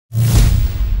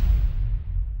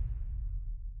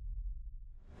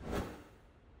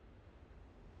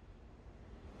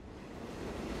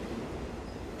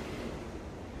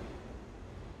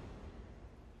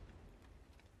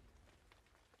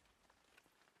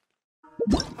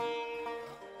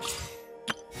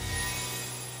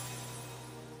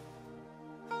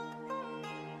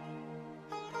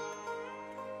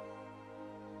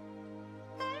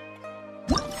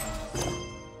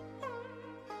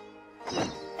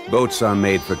Boats are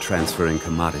made for transferring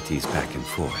commodities back and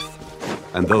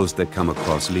forth, and those that come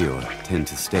across Lior tend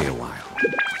to stay a while.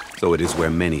 So it is where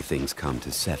many things come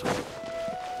to settle.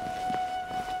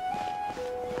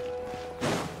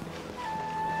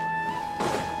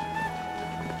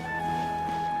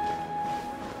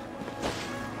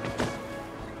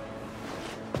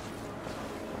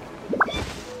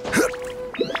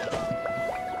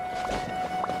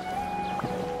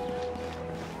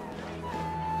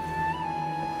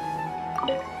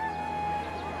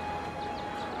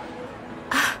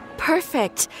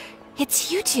 Perfect.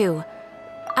 It's you two.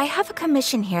 I have a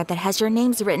commission here that has your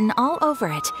names written all over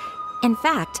it. In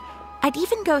fact, I'd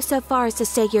even go so far as to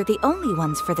say you're the only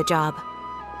ones for the job.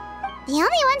 The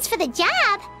only ones for the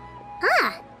job?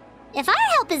 Huh. If our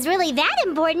help is really that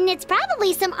important, it's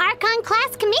probably some Archon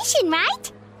class commission,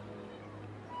 right?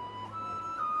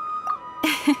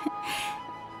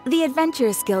 The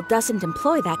Adventurers Guild doesn't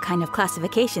employ that kind of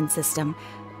classification system.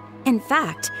 In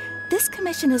fact, this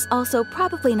commission is also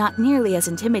probably not nearly as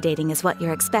intimidating as what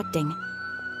you're expecting.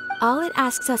 All it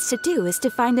asks us to do is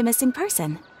to find a missing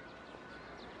person.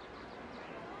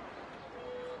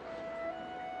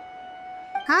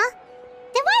 Huh?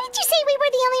 Then why did you say we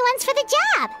were the only ones for the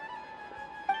job?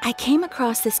 I came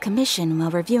across this commission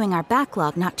while reviewing our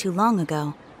backlog not too long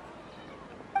ago.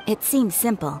 It seems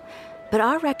simple, but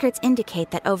our records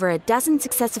indicate that over a dozen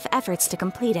successive efforts to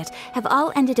complete it have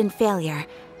all ended in failure,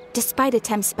 despite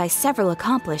attempts by several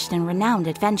accomplished and renowned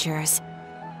adventurers.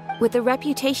 With the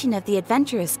reputation of the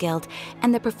Adventurers Guild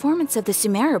and the performance of the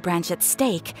Sumeru branch at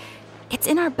stake, it's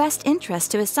in our best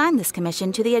interest to assign this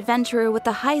commission to the adventurer with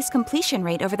the highest completion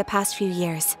rate over the past few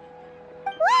years.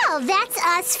 Well, that's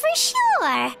us for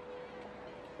sure!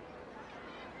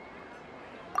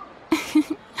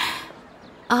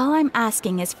 All I'm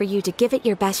asking is for you to give it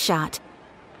your best shot.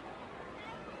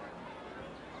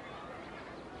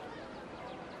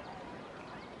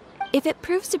 If it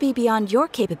proves to be beyond your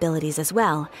capabilities as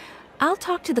well, I'll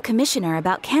talk to the Commissioner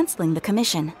about canceling the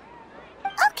commission.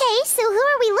 Okay, so who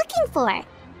are we looking for? And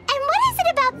what is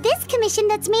it about this commission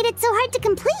that's made it so hard to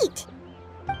complete?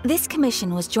 This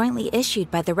commission was jointly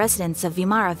issued by the residents of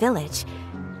Vimara Village.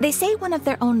 They say one of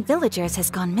their own villagers has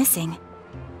gone missing.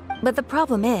 But the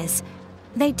problem is,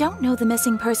 they don't know the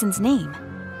missing person's name.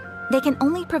 They can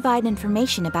only provide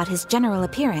information about his general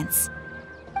appearance.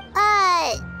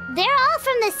 They're all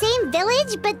from the same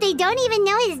village, but they don't even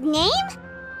know his name?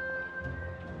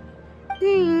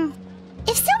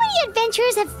 If so many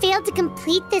adventurers have failed to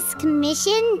complete this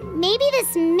commission, maybe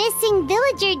this missing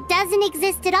villager doesn't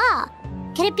exist at all.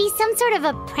 Could it be some sort of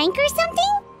a prank or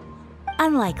something?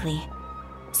 Unlikely.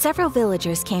 Several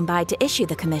villagers came by to issue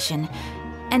the commission,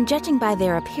 and judging by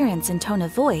their appearance and tone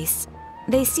of voice,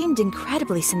 they seemed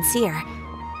incredibly sincere.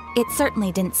 It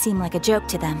certainly didn't seem like a joke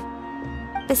to them.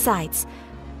 Besides,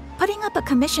 putting up a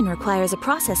commission requires a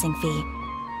processing fee.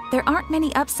 There aren't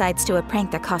many upsides to a prank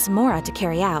that costs Mora to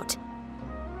carry out.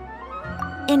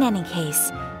 In any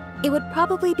case, it would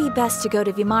probably be best to go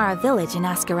to Vimara Village and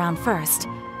ask around first.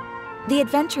 The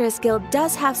Adventurers Guild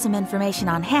does have some information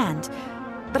on hand,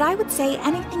 but I would say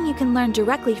anything you can learn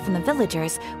directly from the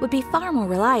villagers would be far more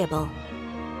reliable.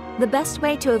 The best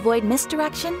way to avoid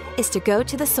misdirection is to go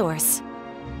to the source.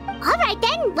 All right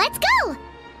then, let's go!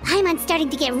 I'm starting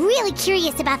to get really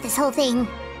curious about this whole thing.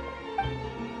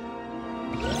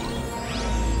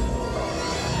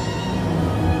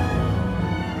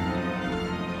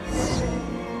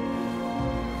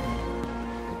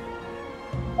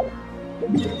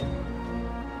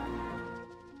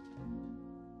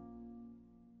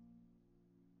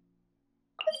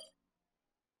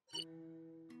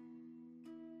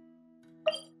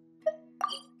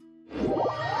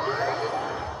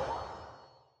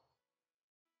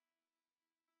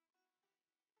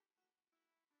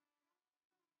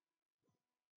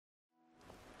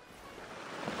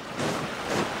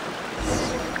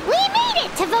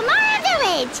 To Vimara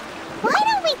Village! Why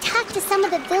don't we talk to some of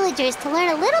the villagers to learn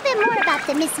a little bit more about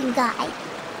the missing guy?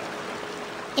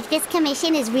 If this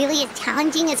commission is really as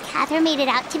challenging as Catherine made it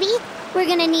out to be, we're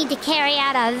gonna need to carry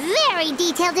out a very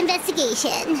detailed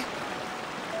investigation.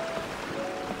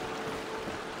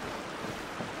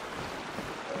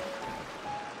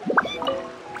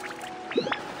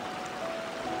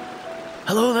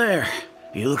 Hello there.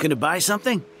 Are you looking to buy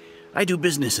something? I do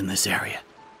business in this area.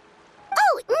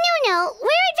 No,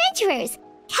 we're adventurers.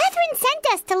 Catherine sent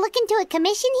us to look into a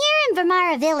commission here in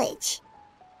Vimara Village.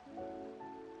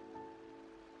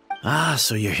 Ah,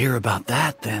 so you're here about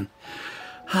that, then.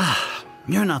 Ah,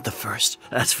 you're not the first,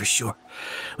 that's for sure.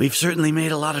 We've certainly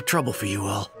made a lot of trouble for you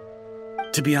all.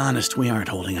 To be honest, we aren't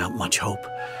holding out much hope.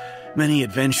 Many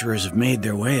adventurers have made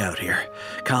their way out here,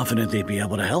 confident they'd be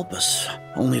able to help us,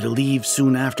 only to leave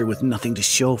soon after with nothing to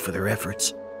show for their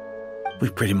efforts.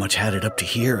 We've pretty much had it up to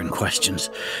here in questions,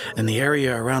 and the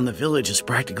area around the village has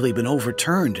practically been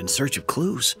overturned in search of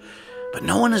clues, but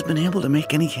no one has been able to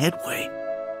make any headway.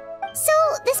 So,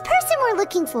 this person we're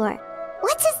looking for,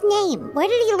 what's his name? Where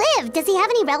did he live? Does he have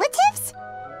any relatives?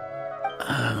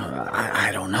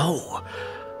 I don't know.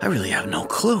 I really have no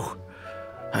clue.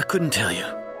 I couldn't tell you.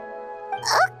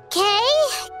 Okay,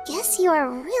 guess you are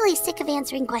really sick of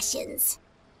answering questions.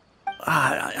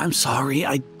 I'm sorry,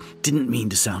 I didn't mean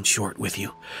to sound short with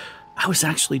you. I was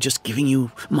actually just giving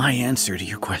you my answer to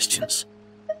your questions.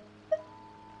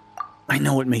 I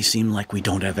know it may seem like we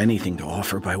don't have anything to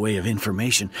offer by way of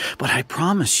information, but I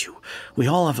promise you, we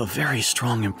all have a very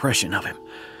strong impression of him.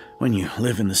 When you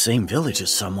live in the same village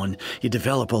as someone, you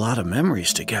develop a lot of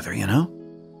memories together, you know?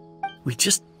 We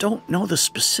just don't know the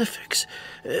specifics.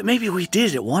 Maybe we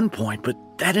did at one point, but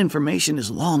that information is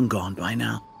long gone by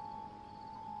now.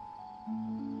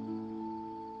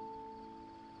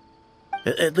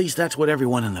 At least that's what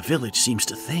everyone in the village seems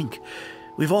to think.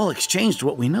 We've all exchanged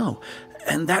what we know,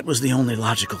 and that was the only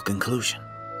logical conclusion.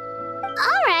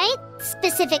 All right,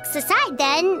 specifics aside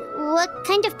then, what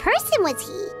kind of person was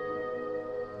he?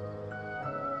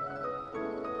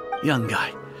 Young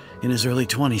guy, in his early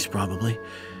 20s probably.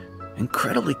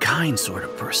 Incredibly kind sort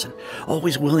of person,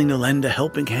 always willing to lend a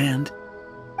helping hand.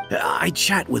 I'd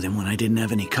chat with him when I didn't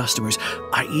have any customers.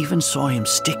 I even saw him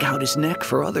stick out his neck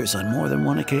for others on more than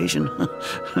one occasion.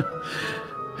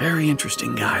 Very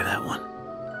interesting guy, that one.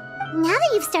 Now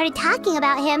that you've started talking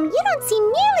about him, you don't seem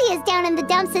nearly as down in the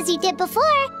dumps as you did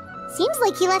before. Seems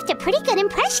like he left a pretty good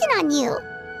impression on you.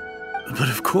 But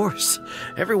of course,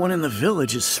 everyone in the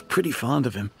village is pretty fond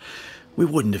of him. We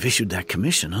wouldn't have issued that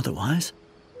commission otherwise.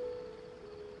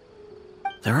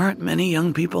 There aren't many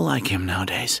young people like him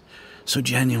nowadays, so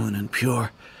genuine and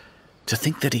pure. To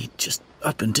think that he just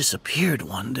up and disappeared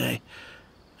one day.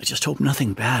 I just hope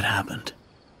nothing bad happened.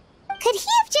 Could he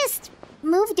have just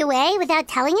moved away without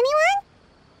telling anyone?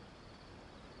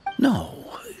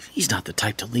 No, he's not the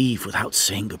type to leave without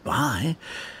saying goodbye.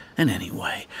 And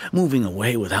anyway, moving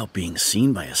away without being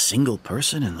seen by a single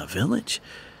person in the village,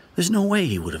 there's no way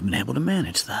he would have been able to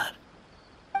manage that.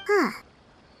 Huh.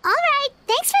 All right,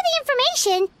 thanks for the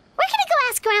information. We're gonna go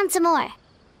ask around some more.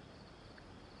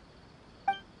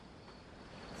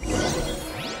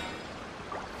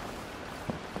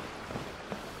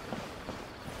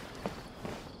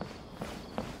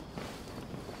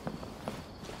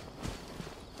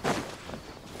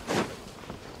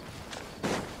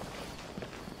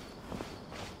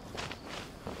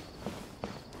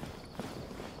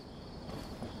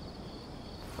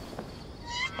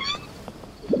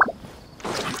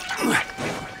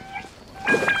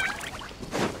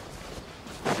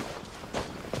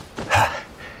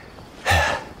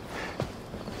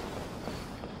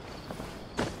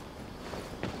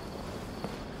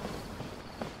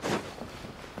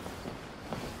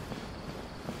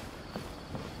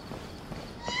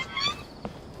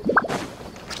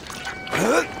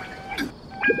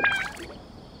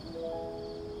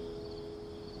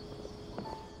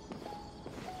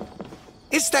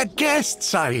 It's the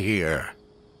guests I hear.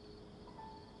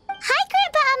 Hi,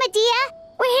 Grandpa Amadea.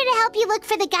 We're here to help you look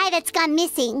for the guy that's gone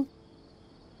missing.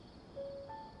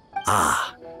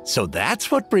 Ah, so that's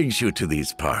what brings you to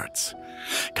these parts.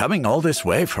 Coming all this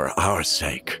way for our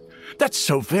sake. That's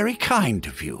so very kind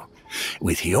of you.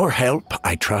 With your help,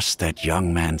 I trust that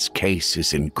young man's case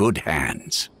is in good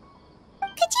hands.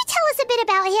 Could you tell us a bit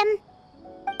about him?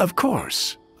 Of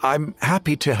course. I'm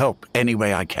happy to help any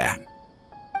way I can.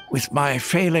 With my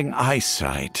failing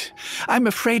eyesight, I'm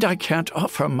afraid I can't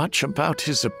offer much about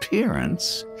his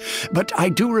appearance. But I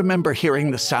do remember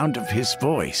hearing the sound of his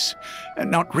voice.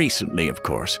 Not recently, of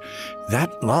course.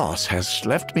 That loss has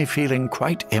left me feeling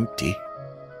quite empty.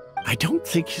 I don't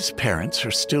think his parents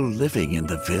are still living in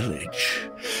the village.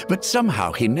 But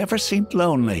somehow he never seemed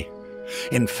lonely.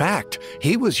 In fact,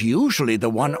 he was usually the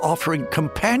one offering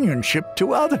companionship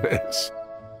to others.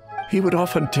 He would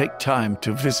often take time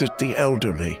to visit the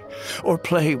elderly or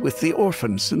play with the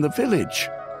orphans in the village.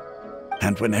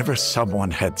 And whenever someone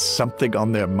had something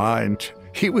on their mind,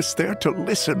 he was there to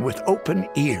listen with open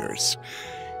ears.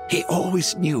 He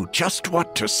always knew just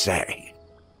what to say.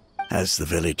 As the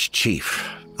village chief,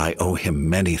 I owe him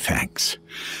many thanks.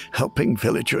 Helping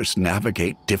villagers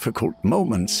navigate difficult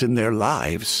moments in their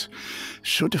lives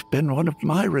should have been one of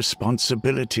my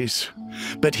responsibilities,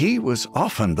 but he was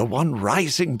often the one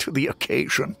rising to the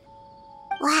occasion.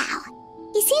 Wow,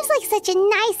 he seems like such a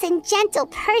nice and gentle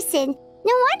person.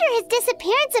 No wonder his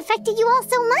disappearance affected you all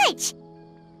so much.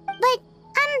 But,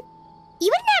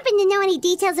 you wouldn't happen to know any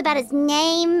details about his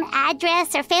name,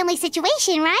 address, or family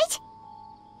situation, right?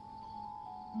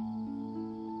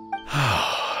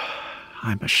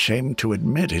 I'm ashamed to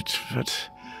admit it, but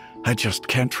I just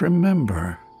can't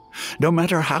remember. No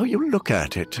matter how you look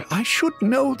at it, I should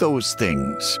know those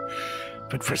things.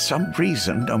 But for some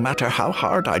reason, no matter how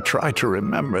hard I try to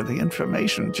remember, the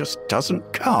information just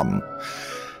doesn't come.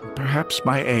 Perhaps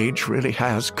my age really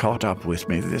has caught up with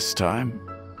me this time.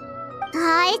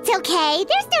 It's okay.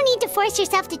 There's no need to force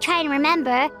yourself to try and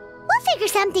remember. We'll figure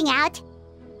something out.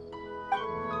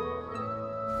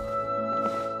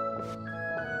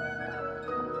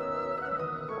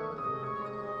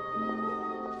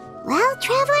 Well,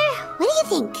 Traveler, what do you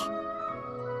think?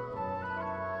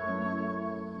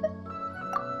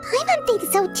 Paimon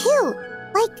thinks so too.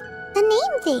 Like, the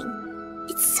name thing.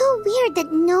 It's so weird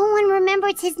that no one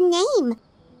remembers his name.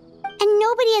 And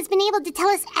nobody has been able to tell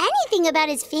us anything about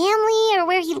his family or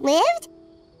where he lived.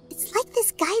 It's like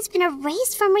this guy's been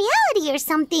erased from reality or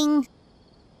something.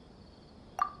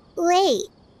 Wait,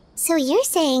 so you're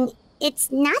saying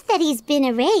it's not that he's been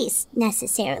erased,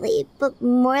 necessarily, but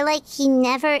more like he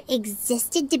never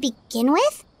existed to begin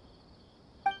with?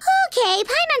 Okay,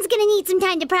 Paimon's gonna need some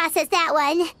time to process that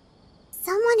one.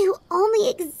 Someone who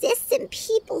only exists in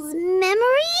people's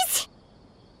memories?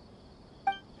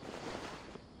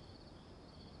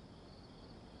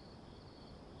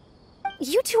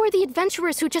 You two are the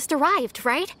adventurers who just arrived,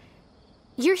 right?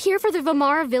 You're here for the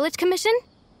Vamara Village Commission?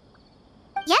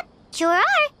 Yep, sure are.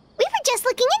 We were just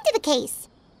looking into the case.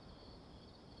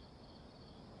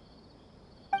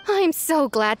 I'm so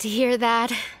glad to hear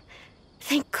that.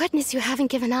 Thank goodness you haven't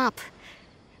given up.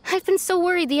 I've been so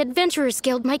worried the Adventurers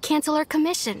Guild might cancel our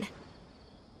commission.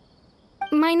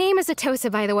 My name is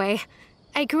Atosa, by the way.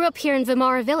 I grew up here in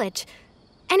Vamara Village.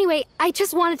 Anyway, I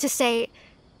just wanted to say,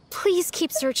 please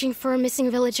keep searching for a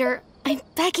missing villager. I'm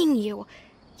begging you.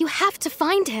 You have to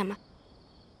find him.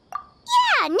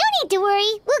 Yeah, no need to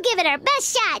worry. We'll give it our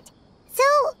best shot. So,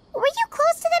 were you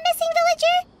close to the missing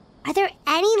villager? Are there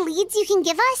any leads you can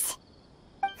give us?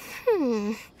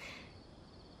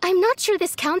 I'm not sure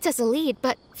this counts as a lead,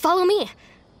 but follow me.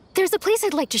 There's a place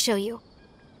I'd like to show you.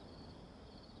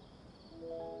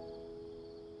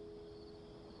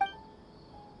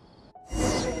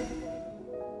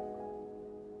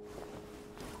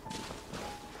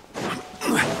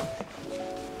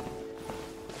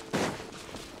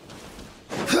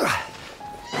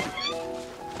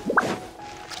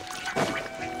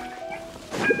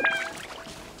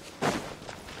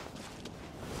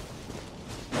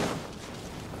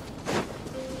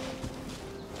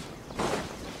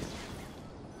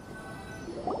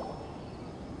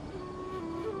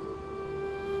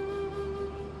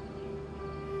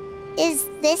 Is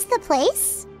this the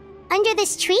place? Under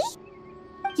this tree?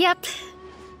 Yep.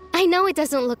 I know it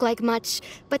doesn't look like much,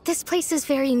 but this place is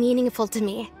very meaningful to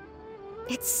me.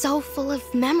 It's so full of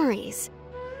memories.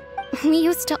 We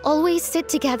used to always sit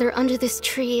together under this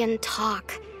tree and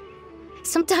talk.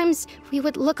 Sometimes we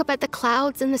would look up at the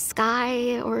clouds in the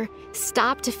sky, or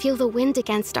stop to feel the wind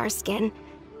against our skin.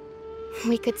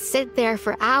 We could sit there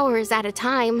for hours at a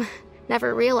time,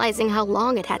 never realizing how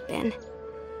long it had been.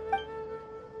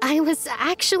 I was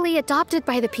actually adopted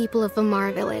by the people of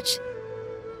Vamara Village.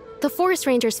 The forest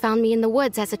rangers found me in the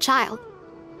woods as a child.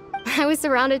 I was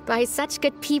surrounded by such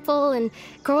good people, and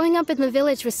growing up in the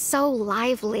village was so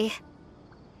lively.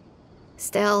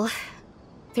 Still,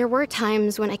 there were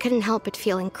times when I couldn't help but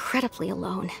feel incredibly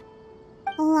alone.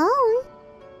 Alone?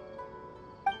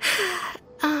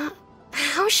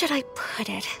 How should I put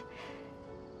it?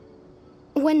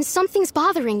 When something's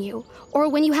bothering you, or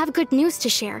when you have good news to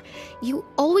share, you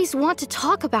always want to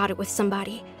talk about it with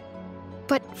somebody.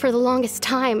 But for the longest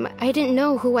time, I didn't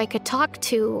know who I could talk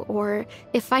to, or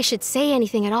if I should say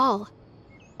anything at all.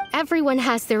 Everyone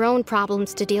has their own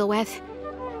problems to deal with.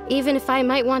 Even if I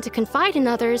might want to confide in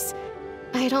others,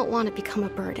 I don't want to become a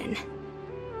burden.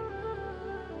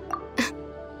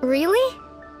 Really?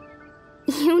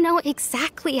 You know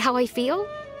exactly how I feel?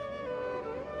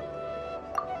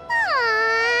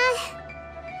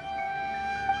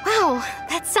 Wow,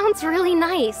 that sounds really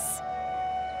nice.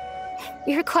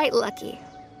 You're quite lucky.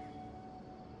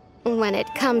 When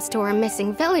it comes to our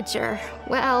missing villager,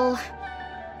 well,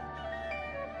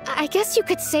 I guess you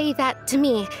could say that to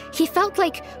me. He felt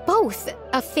like both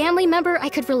a family member I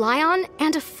could rely on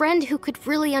and a friend who could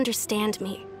really understand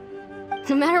me.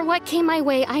 No matter what came my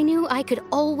way, I knew I could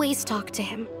always talk to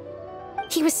him.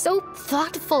 He was so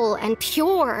thoughtful and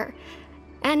pure,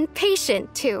 and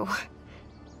patient, too.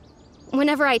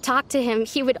 Whenever I talked to him,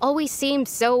 he would always seem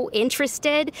so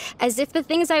interested, as if the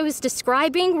things I was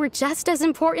describing were just as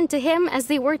important to him as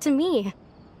they were to me.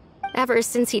 Ever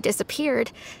since he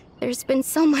disappeared, there's been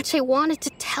so much I wanted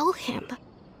to tell him.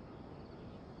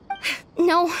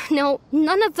 No,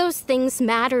 none of those things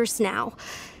matters now.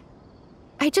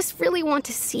 I just really want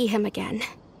to see him again.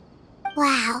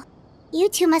 Wow, you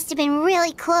two must have been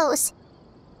really close.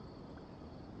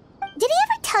 Did he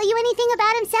ever tell you anything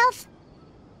about himself?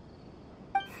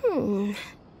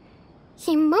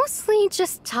 He mostly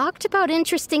just talked about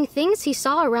interesting things he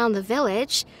saw around the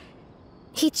village.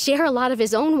 He'd share a lot of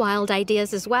his own wild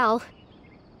ideas as well.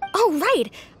 Oh, right!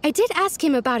 I did ask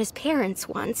him about his parents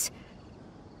once.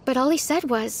 But all he said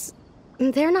was,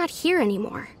 they're not here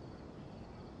anymore.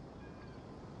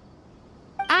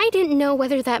 I didn't know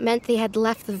whether that meant they had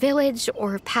left the village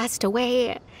or passed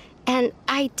away, and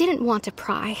I didn't want to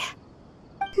pry.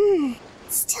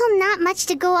 Still not much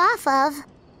to go off of.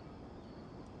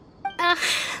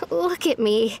 Look at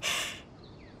me.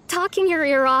 Talking your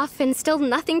ear off and still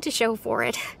nothing to show for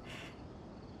it.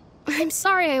 I'm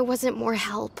sorry I wasn't more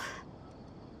help.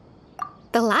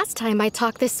 The last time I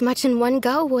talked this much in one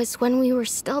go was when we were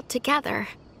still together.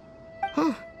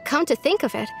 Come to think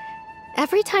of it,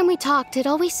 every time we talked, it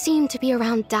always seemed to be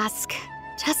around dusk,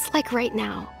 just like right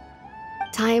now.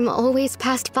 Time always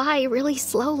passed by really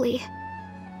slowly.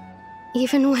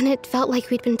 Even when it felt like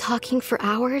we'd been talking for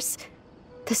hours,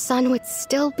 the sun would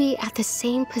still be at the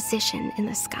same position in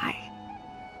the sky.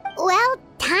 Well,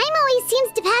 time always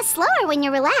seems to pass slower when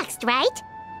you're relaxed, right?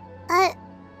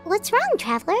 What's wrong,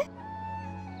 Traveler?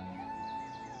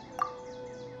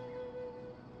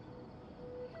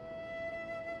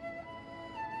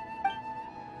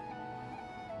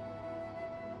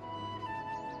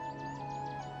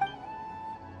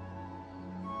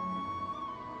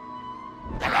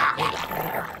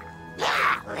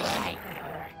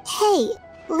 Hey,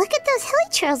 look at those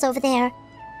hilichurls over there.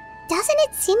 Doesn't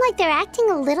it seem like they're acting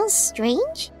a little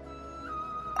strange?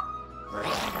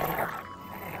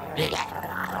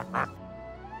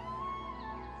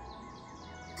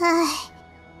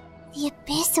 The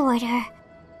Abyss Order.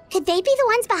 Could they be the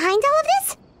ones behind all of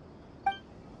this?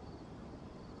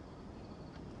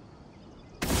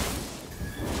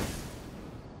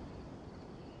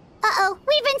 Uh-oh,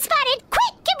 we've been spotted!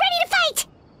 Quick, get ready to fight!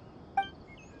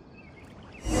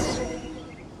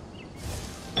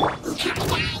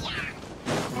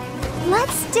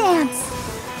 Let's dance!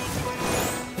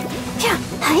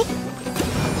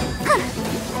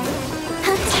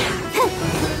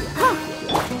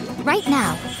 Right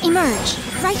now, emerge.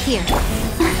 Right here.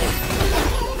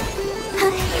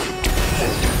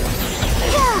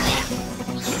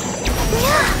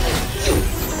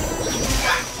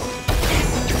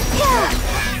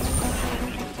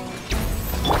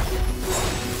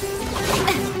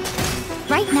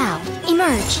 Right now,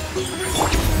 emerge.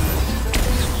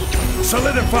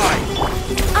 Solidify!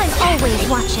 I'm always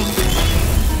watching.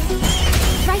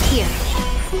 Right here.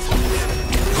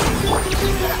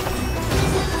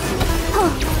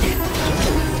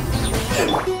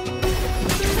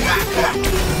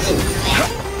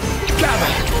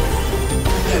 Gather!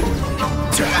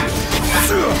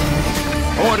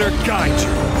 Order guide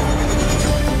you!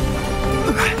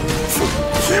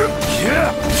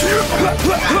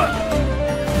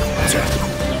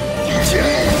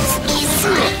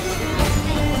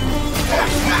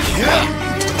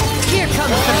 Here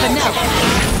comes the vanilla.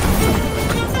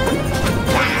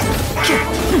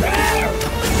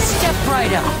 Step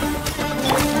right up.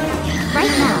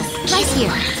 Right now, right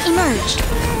here. Emerge.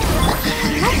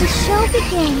 Let the show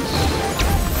begin.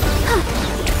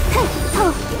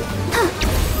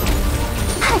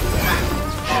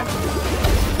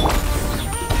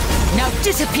 Now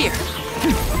disappear.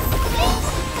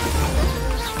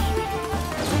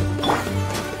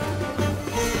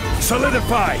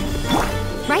 Solidify!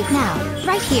 Right now,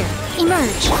 right here.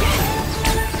 Emerge.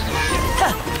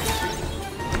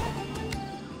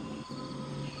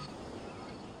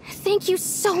 Thank you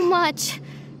so much.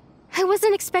 I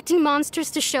wasn't expecting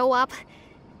monsters to show up.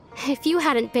 If you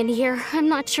hadn't been here, I'm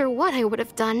not sure what I would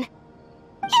have done.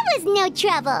 It was no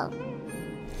trouble.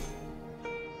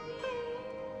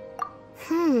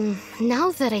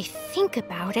 Now that I think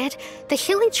about it, the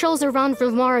hilichurls around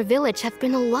Vilmara village have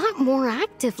been a lot more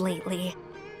active lately.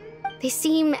 They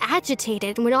seem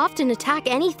agitated and would often attack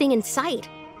anything in sight.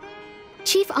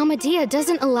 Chief Amadea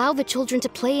doesn't allow the children to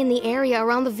play in the area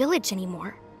around the village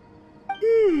anymore.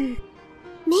 Maybe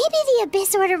the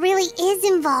Abyss Order really is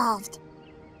involved.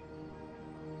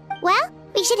 Well,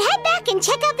 we should head back and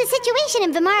check out the situation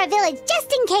in Vimara Village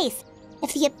just in case.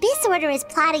 If the Abyss Order is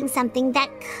plotting something that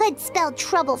could spell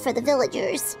trouble for the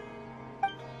villagers.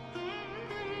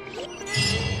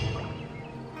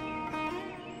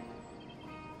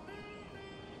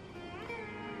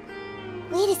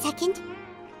 Wait a second.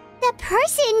 That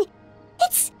person...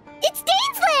 It's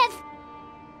Dainsleif!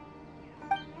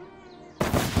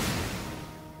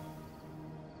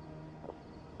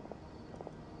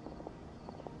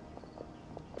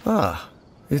 Ah,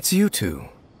 it's you two.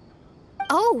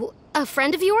 Oh, a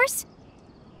friend of yours?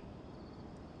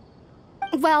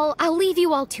 Well, I'll leave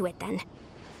you all to it then.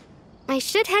 I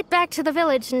should head back to the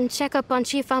village and check up on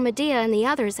Chief Amadea and the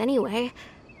others anyway.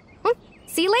 Well,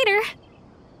 see you later.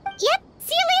 Yep,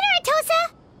 see you later,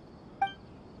 Atosa!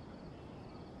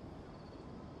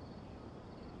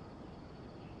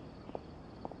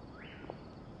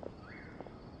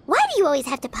 Why do you always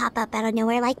have to pop up out of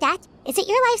nowhere like that? Is it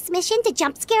your life's mission to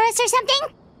jump scare us or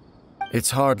something?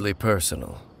 It's hardly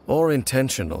personal, or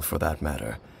intentional for that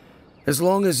matter. As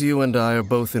long as you and I are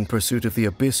both in pursuit of the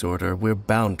Abyss Order, we're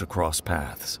bound to cross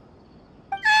paths.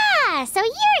 Ah, so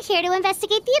you're here to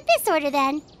investigate the Abyss Order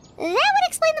then. That would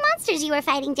explain the monsters you were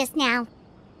fighting just now.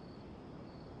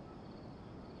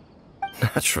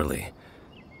 Naturally.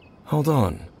 Hold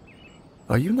on.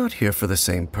 Are you not here for the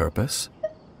same purpose?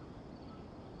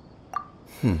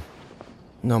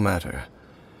 No matter.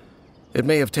 It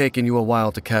may have taken you a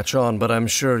while to catch on, but I'm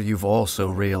sure you've also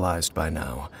realized by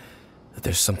now that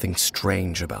there's something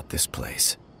strange about this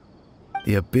place.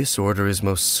 The Abyss Order is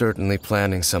most certainly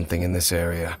planning something in this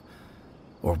area.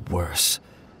 Or worse,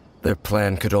 their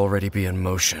plan could already be in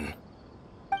motion.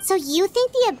 So you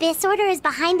think the Abyss Order is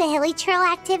behind the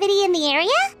hilichurl activity in the area?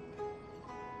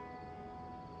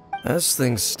 As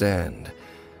things stand,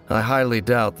 I highly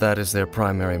doubt that is their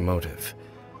primary motive.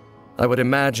 I would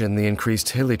imagine the increased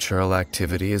hilichurl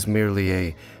activity is merely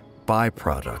a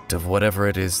byproduct of whatever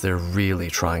it is they're really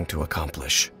trying to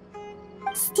accomplish.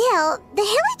 Still, the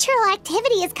hilichurl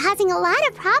activity is causing a lot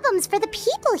of problems for the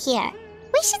people here.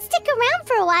 We should stick around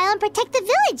for a while and protect the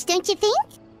village, don't you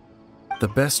think? The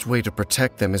best way to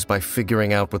protect them is by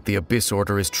figuring out what the Abyss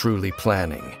Order is truly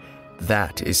planning.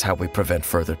 That is how we prevent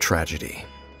further tragedy.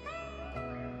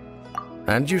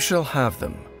 And you shall have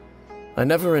them. I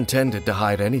never intended to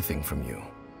hide anything from you.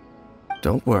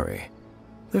 Don't worry.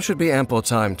 There should be ample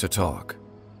time to talk.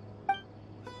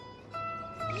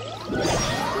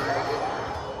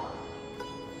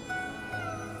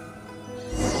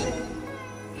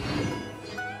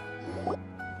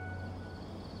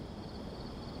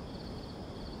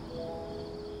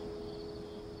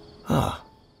 Ah,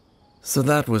 so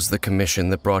that was the commission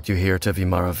that brought you here to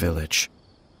Vimara Village.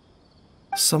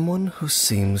 Someone who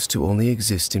seems to only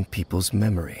exist in people's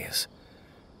memories.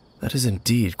 That is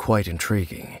indeed quite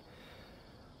intriguing.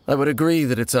 I would agree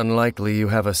that it's unlikely you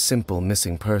have a simple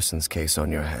missing persons case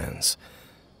on your hands.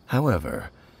 However,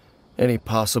 any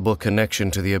possible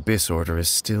connection to the Abyss Order is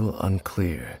still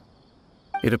unclear.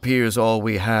 It appears all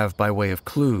we have by way of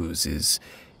clues is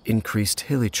increased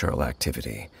hilichurl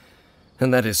activity,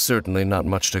 and that is certainly not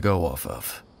much to go off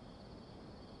of.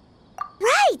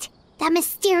 Right! That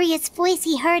mysterious voice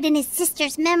he heard in his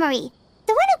sister's memory.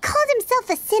 The one who called himself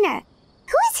a sinner.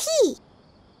 Who is he?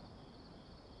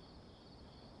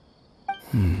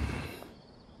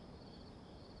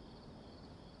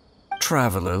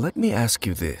 Traveler, let me ask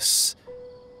you this.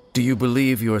 Do you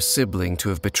believe your sibling to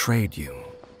have betrayed you?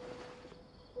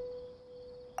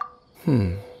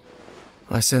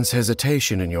 I sense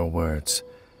hesitation in your words.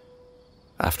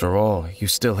 After all, you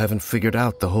still haven't figured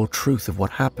out the whole truth of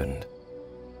what happened.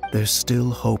 There's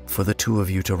still hope for the two of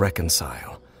you to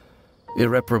reconcile.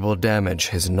 Irreparable damage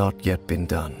has not yet been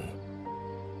done.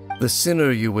 The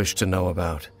sinner you wish to know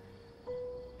about,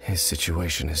 his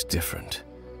situation is different.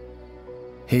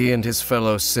 He and his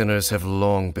fellow sinners have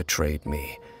long betrayed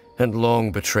me, and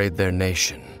long betrayed their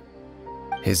nation.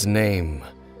 His name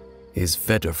is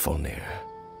Vedrfolnir,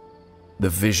 the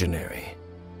Visionary.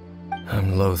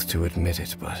 I'm loath to admit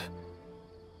it, but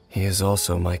he is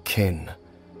also my kin.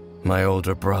 My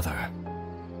older brother.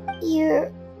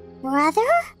 Your brother?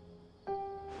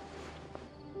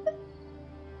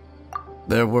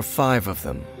 There were 5 of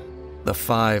them, the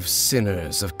 5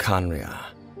 sinners of Khaenri'ah.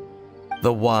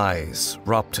 The wise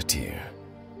Roptatyr,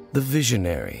 the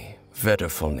visionary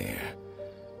Vedrfolnir,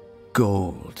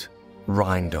 Gold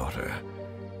Rhine-daughter,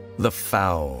 the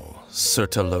foul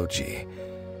Sertologi,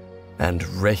 and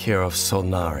Rehir of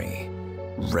Solnari,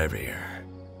 Rerir.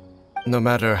 No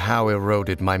matter how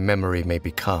eroded my memory may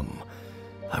become,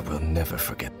 I will never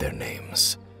forget their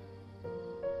names.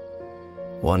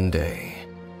 One day,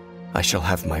 I shall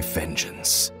have my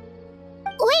vengeance.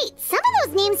 Wait, some of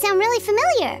those names sound really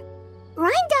familiar.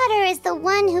 Rhine is the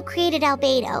one who created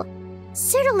Albedo.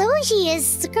 Sertologi is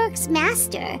Skirk's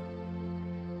master.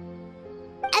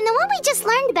 And the one we just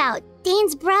learned about,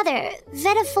 Dane's brother,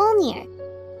 Vetafolnir.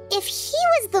 If he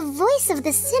was the voice of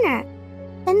the sinner,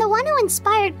 then the one who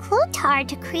inspired Clothar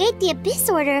to create the Abyss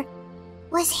Order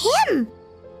was him.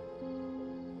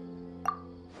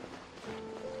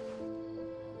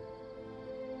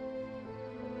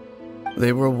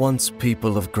 They were once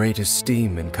people of great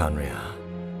esteem in Khaenri'ah,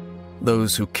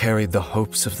 those who carried the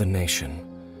hopes of the nation.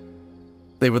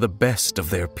 They were the best of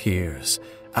their peers,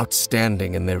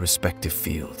 outstanding in their respective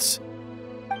fields.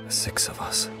 6 of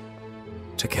us,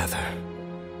 together.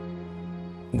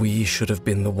 We should have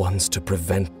been the ones to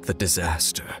prevent the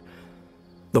disaster,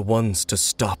 the ones to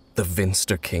stop the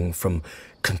Vinster King from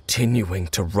continuing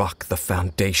to rock the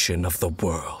foundation of the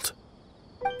world.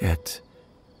 Yet,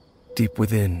 deep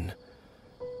within,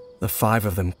 the 5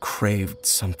 of them craved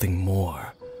something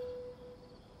more.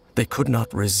 They could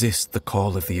not resist the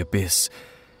call of the Abyss,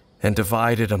 and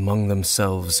divided among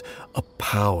themselves a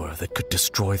power that could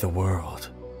destroy the world.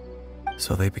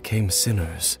 So they became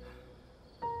sinners,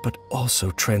 but also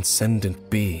transcendent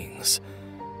beings,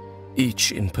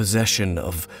 each in possession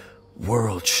of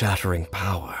world-shattering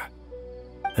power.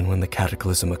 And when the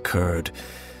cataclysm occurred,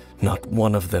 not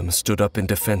one of them stood up in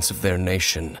defense of their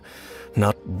nation.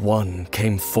 Not one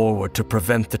came forward to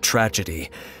prevent the tragedy,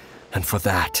 and for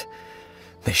that,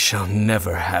 they shall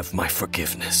never have my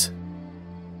forgiveness.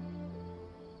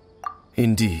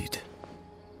 Indeed,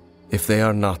 if they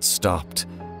are not stopped,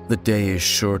 the day is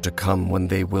sure to come when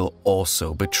they will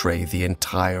also betray the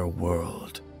entire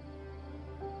world.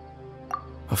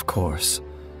 Of course,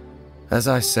 as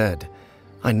I said,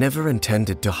 I never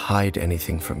intended to hide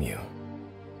anything from you.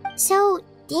 So,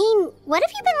 Dane, what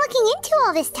have you been looking into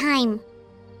all this time?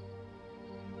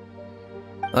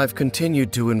 I've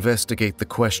continued to investigate the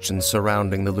questions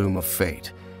surrounding the Loom of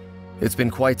Fate. It's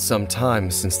been quite some time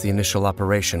since the initial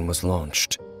operation was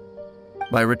launched.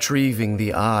 By retrieving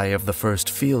the eye of the first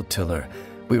field tiller,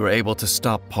 we were able to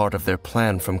stop part of their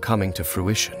plan from coming to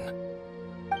fruition.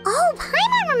 Oh,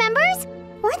 Paimon remembers!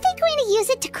 Weren't they going to use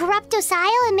it to corrupt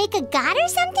Osial and make a god or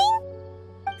something?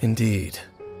 Indeed.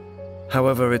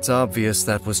 However, it's obvious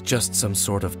that was just some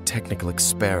sort of technical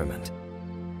experiment.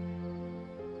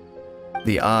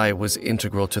 The eye was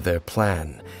integral to their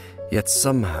plan, yet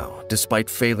somehow, despite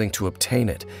failing to obtain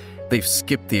it, they've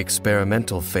skipped the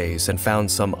experimental phase and found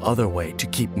some other way to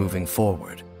keep moving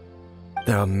forward.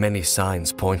 There are many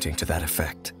signs pointing to that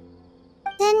effect.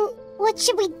 Then what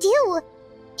should we do?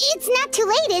 It's not too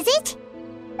late, is it?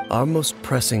 Our most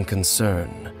pressing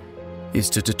concern is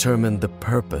to determine the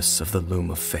purpose of the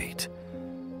Loom of Fate.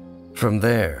 From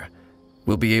there,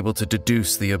 we'll be able to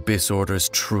deduce the Abyss Order's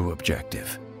true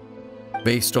objective.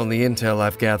 Based on the intel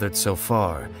I've gathered so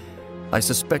far, I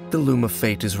suspect the Loom of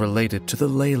Fate is related to the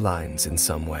ley lines in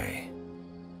some way.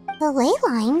 The ley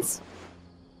lines?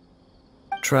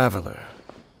 Traveler,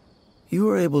 you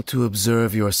were able to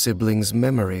observe your siblings'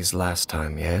 memories last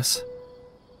time, yes?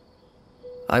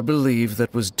 I believe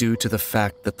that was due to the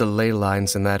fact that the ley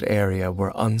lines in that area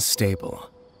were unstable.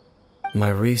 My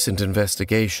recent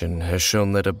investigation has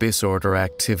shown that Abyss Order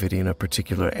activity in a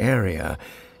particular area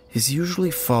is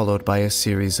usually followed by a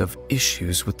series of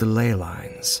issues with the ley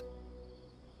lines.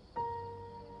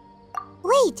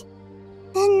 Wait,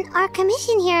 then our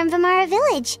commission here in Vimara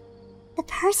Village, the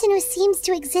person who seems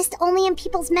to exist only in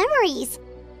people's memories,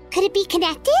 could it be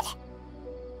connected?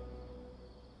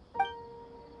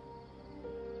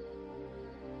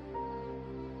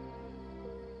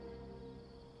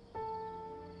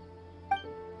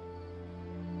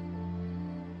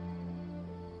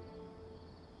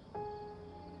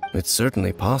 It's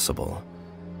certainly possible.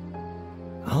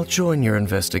 I'll join your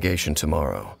investigation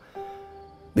tomorrow.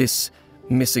 This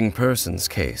missing persons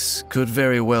case could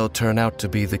very well turn out to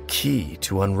be the key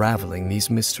to unraveling these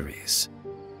mysteries.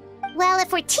 Well,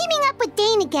 if we're teaming up with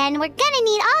Dane again, we're gonna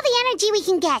need all the energy we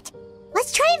can get.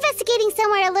 Let's try investigating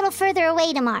somewhere a little further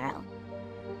away tomorrow.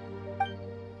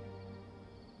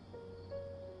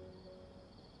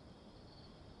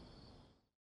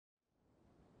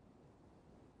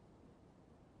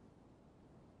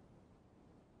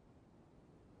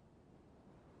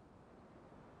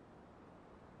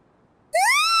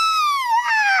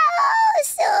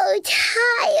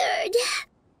 Tired.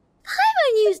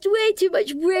 Paimon used way too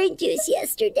much brain juice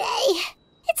yesterday.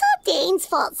 It's all Dane's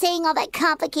fault saying all that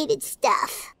complicated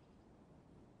stuff.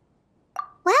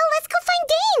 Well, let's go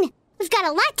got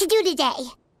a lot to do today.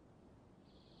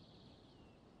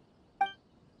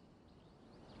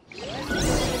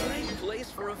 Great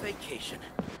place for a vacation.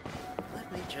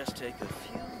 Let me just take a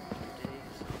few days.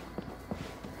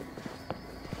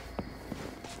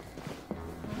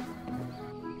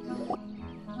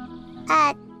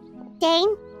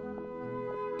 Dane?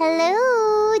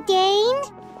 Hello, Dane?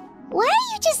 Why are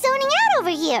you just zoning out over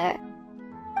here?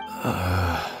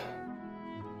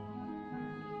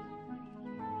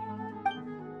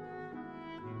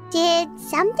 Did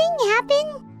something happen?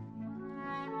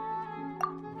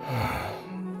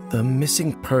 The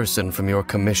missing person from your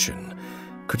commission.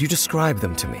 Could you describe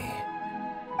them to me?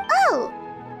 Oh,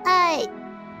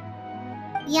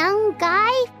 young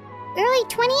guy? Early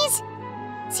 20s?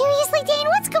 Seriously, Dane,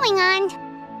 what's going on?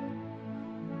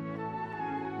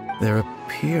 There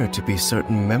appear to be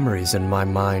certain memories in my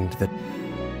mind that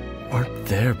aren't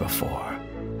there before.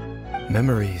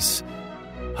 Memories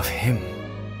of him.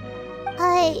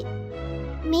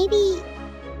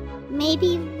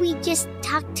 Maybe we just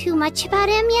talked too much about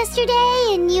him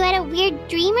yesterday and you had a weird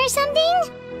dream or something?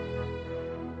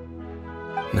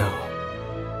 No,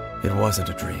 it wasn't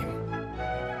a dream.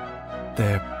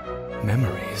 They're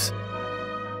memories.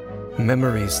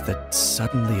 Memories that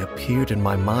suddenly appeared in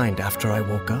my mind after I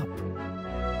woke up.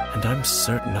 And I'm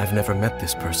certain I've never met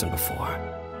this person before.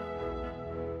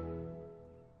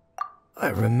 I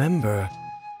remember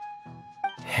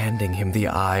handing him the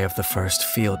eye of the first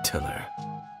field tiller.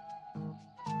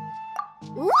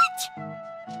 What?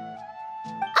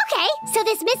 Okay, so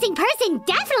this missing person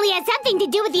definitely has something to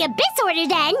do with the Abyss Order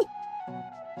then!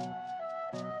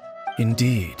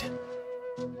 Indeed.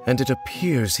 And it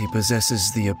appears he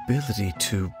possesses the ability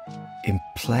to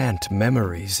implant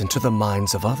memories into the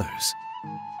minds of others.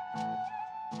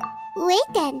 Wait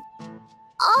then.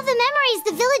 All the memories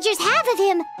the villagers have of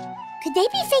him, could they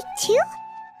be fake too?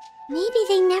 Maybe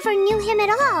they never knew him at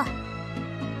all.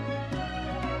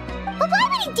 But why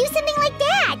would he do something like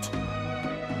that?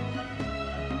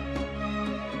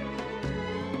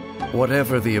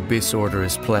 Whatever the Abyss Order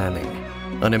is planning,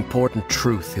 an important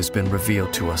truth has been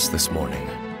revealed to us this morning.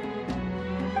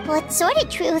 What sort of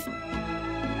truth?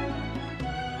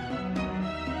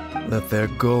 That their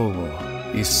goal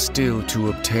is still to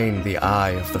obtain the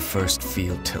eye of the first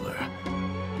field tiller.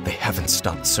 They haven't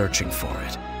stopped searching for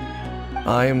it.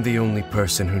 I am the only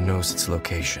person who knows its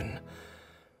location.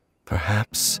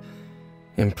 Perhaps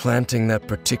implanting that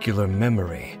particular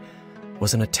memory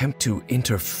was an attempt to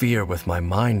interfere with my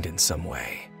mind in some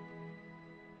way.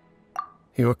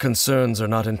 Your concerns are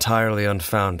not entirely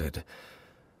unfounded.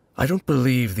 I don't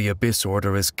believe the Abyss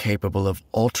Order is capable of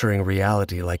altering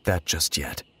reality like that just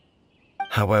yet.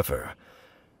 However,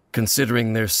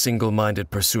 considering their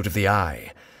single-minded pursuit of the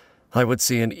eye, I would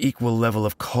say an equal level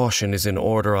of caution is in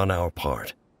order on our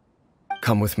part.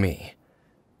 Come with me.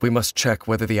 We must check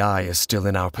whether the eye is still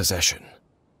in our possession.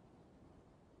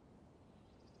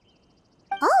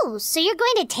 Oh, so you're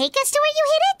going to take us to where you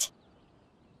hid it?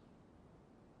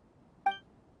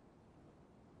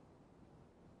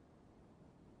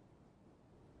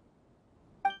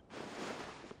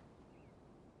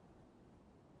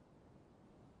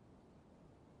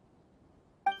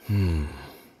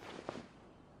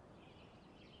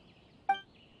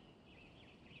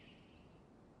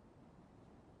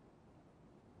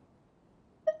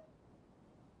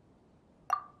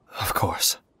 Of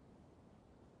course.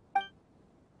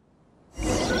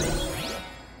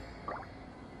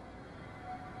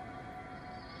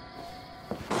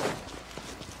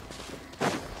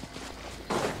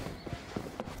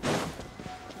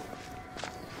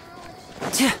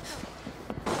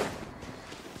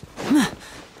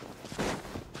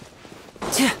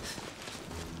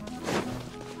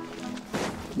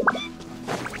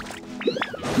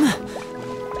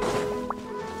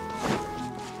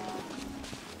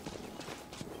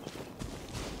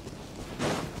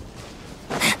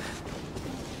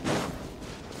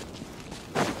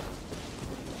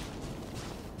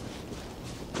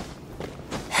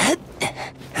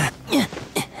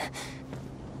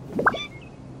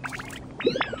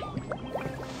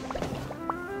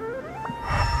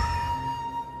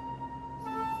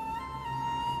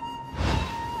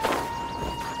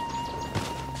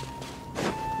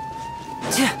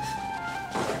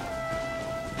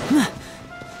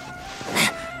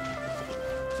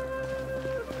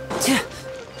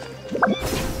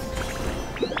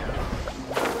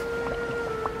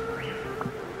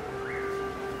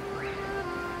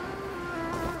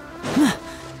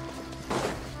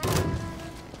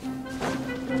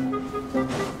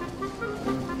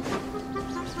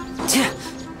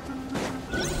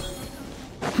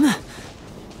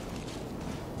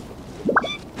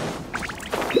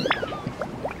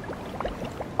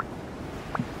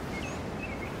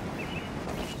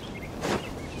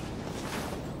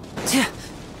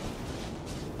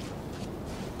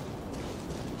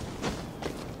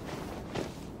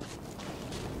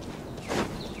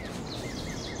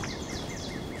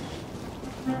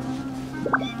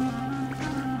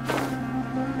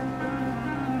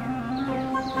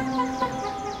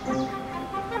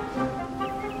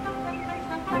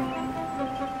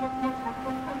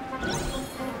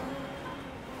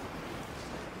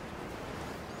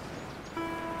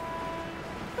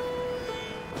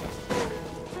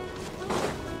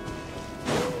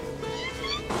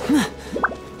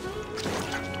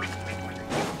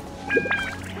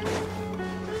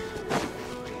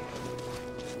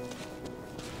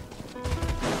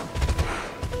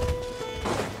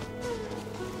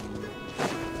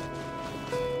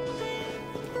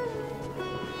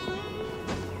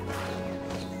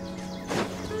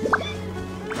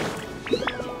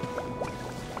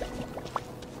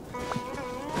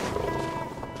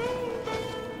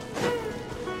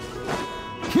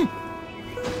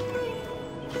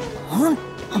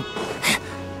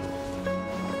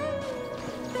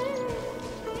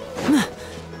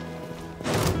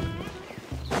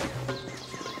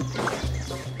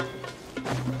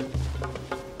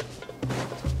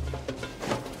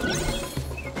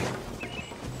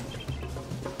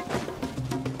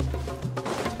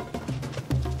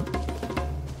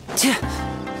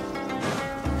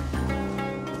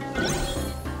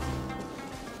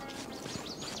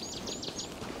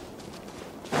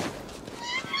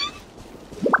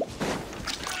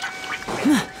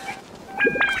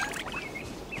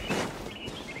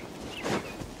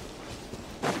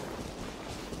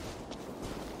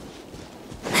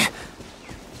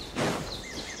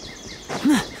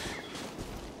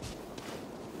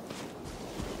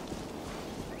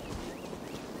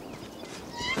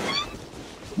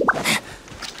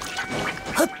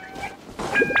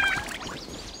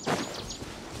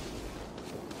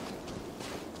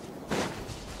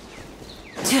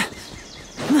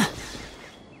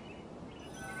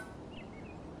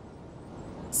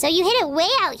 So you hid it way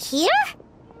out here?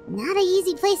 Not an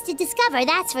easy place to discover,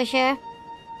 that's for sure.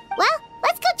 Well,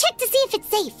 let's go check to see if it's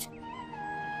safe.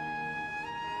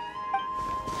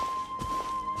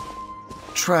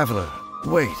 Traveler,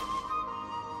 wait.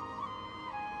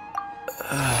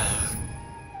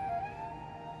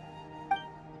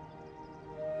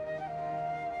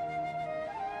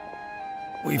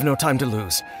 We've no time to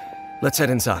lose. Let's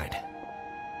head inside.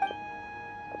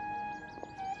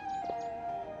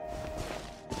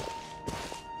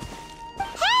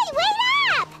 Hey, wait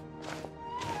up!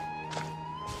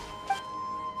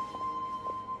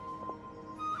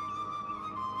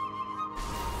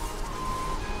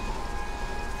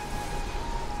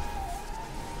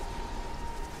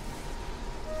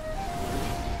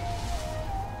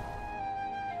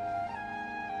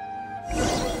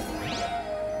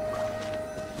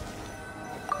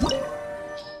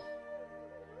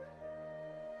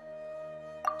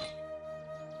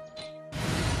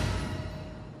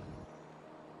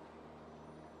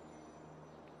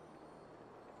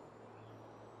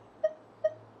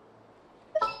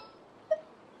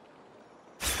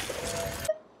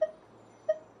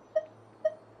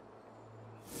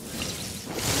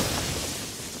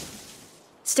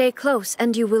 Stay close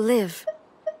and you will live.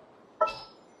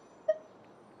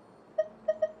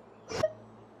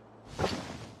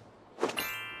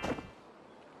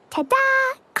 Ta-da!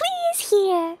 Clee's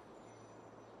here!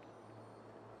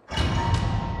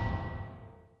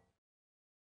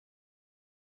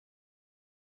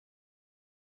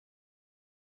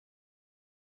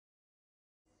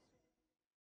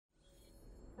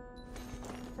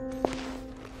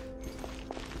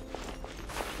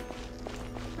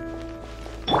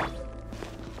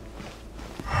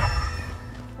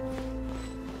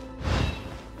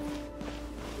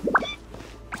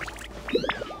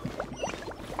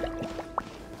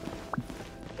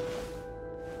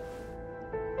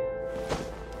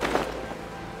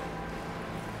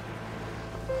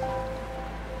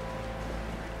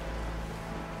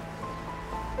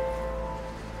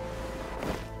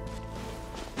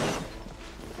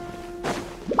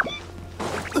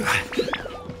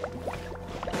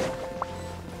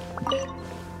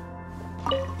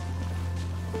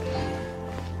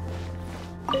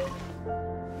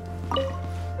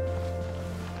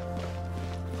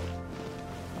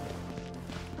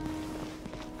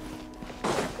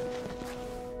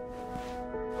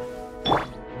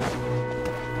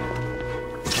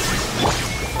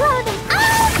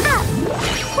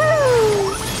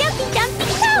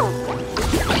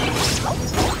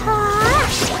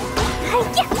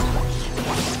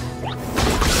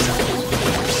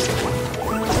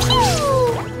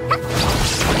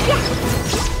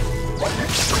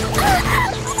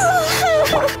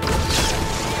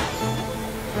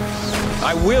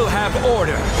 I will have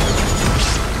order.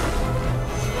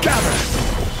 Gather.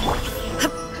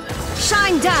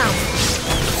 Shine down!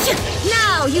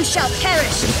 Now you shall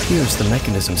perish! It appears the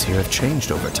mechanisms here have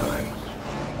changed over time.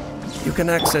 You can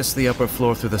access the upper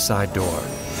floor through the side door.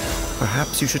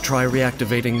 Perhaps you should try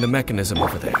reactivating the mechanism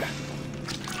over there.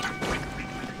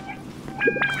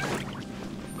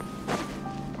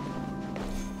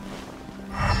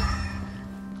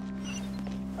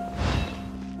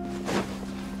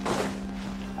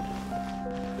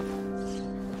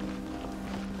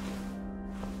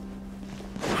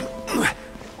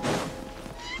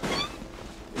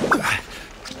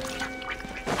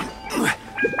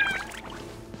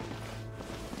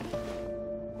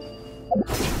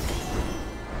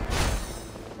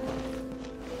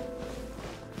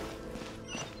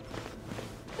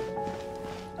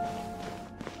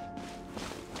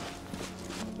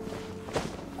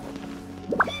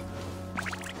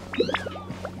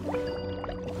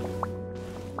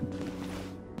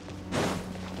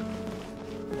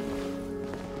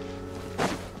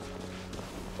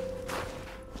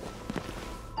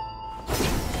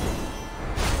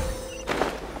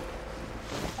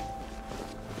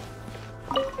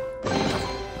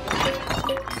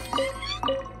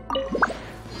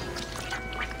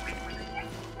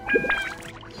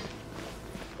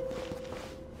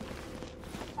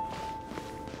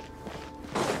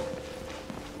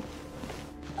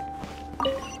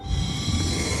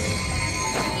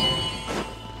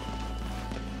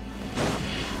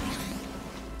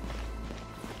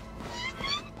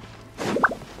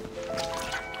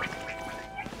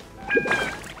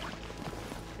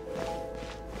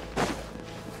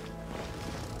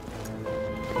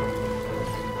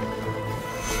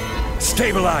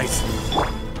 Stabilize!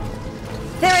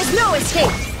 There is no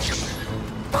escape!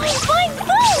 Boing, boing,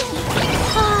 boom!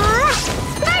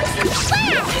 Sparks and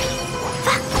splash!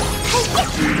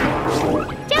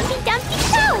 Jumpy, dumpy,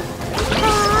 go!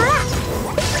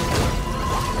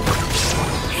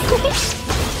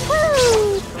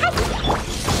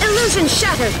 Illusion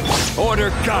shattered! Order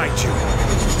guide you!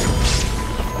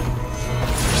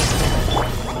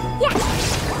 Yeah!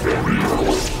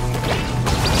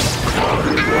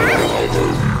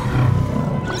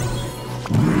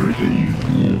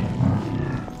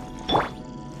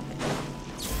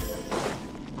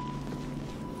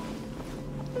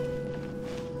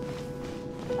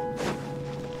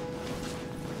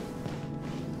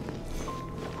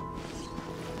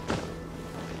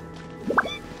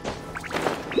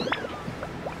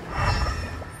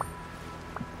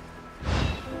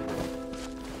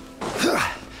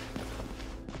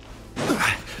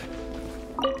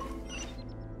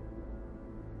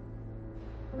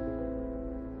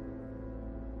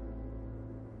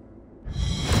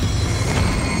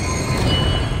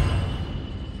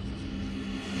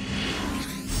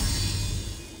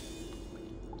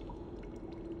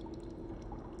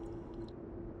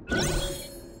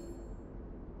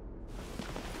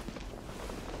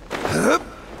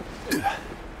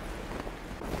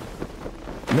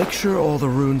 Make sure all the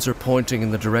runes are pointing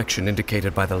in the direction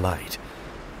indicated by the light.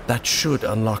 That should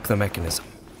unlock the mechanism.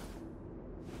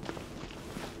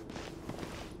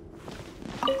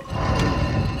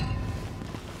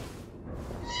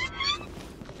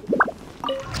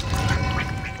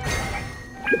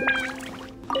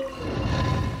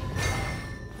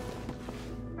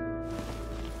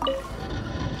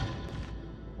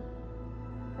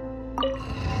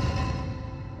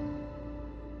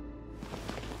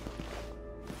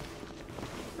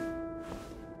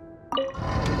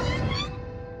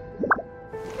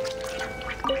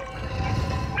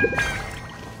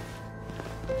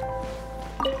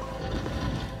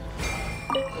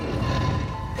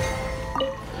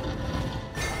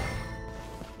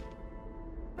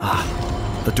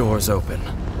 The door's open.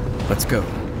 Let's go.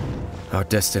 Our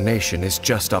destination is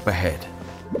just up ahead.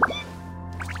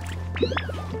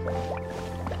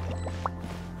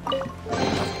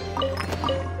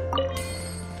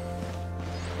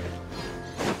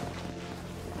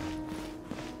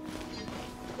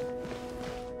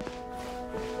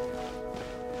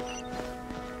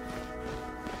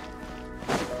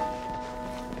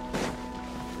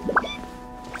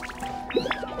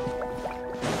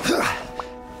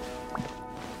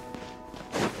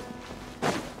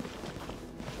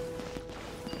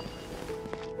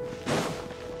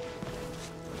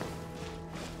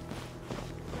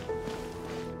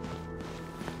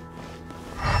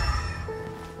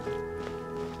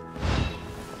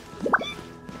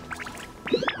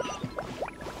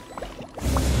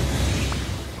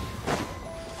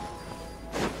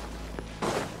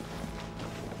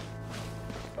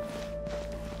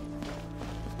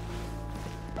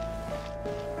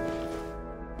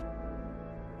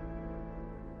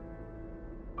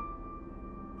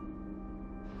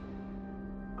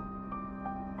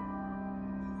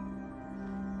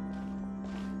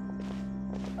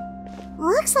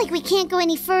 Looks like we can't go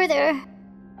any further.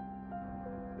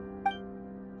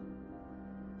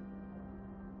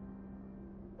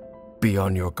 Be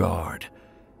on your guard.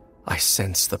 I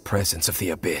sense the presence of the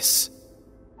Abyss.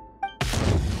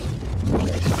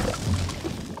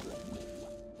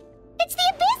 It's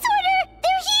the Abyss Order!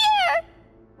 They're here!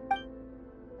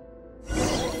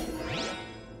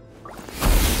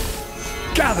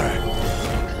 Gather!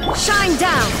 Shine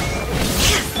down!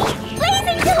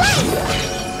 Blazing delight!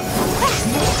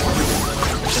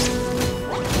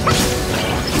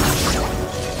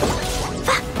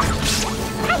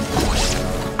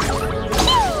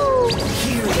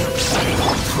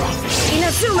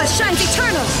 Inazuma shines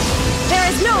eternal! There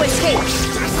is no escape!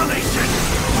 Desolation!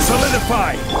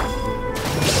 Solidify!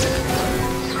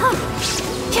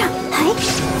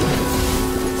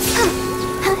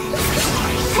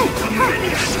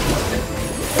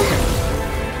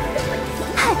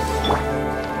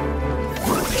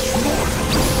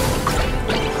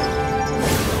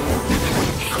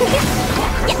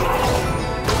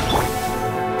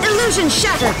 Illusion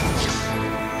shattered!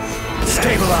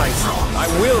 Stabilize! I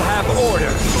will have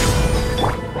order!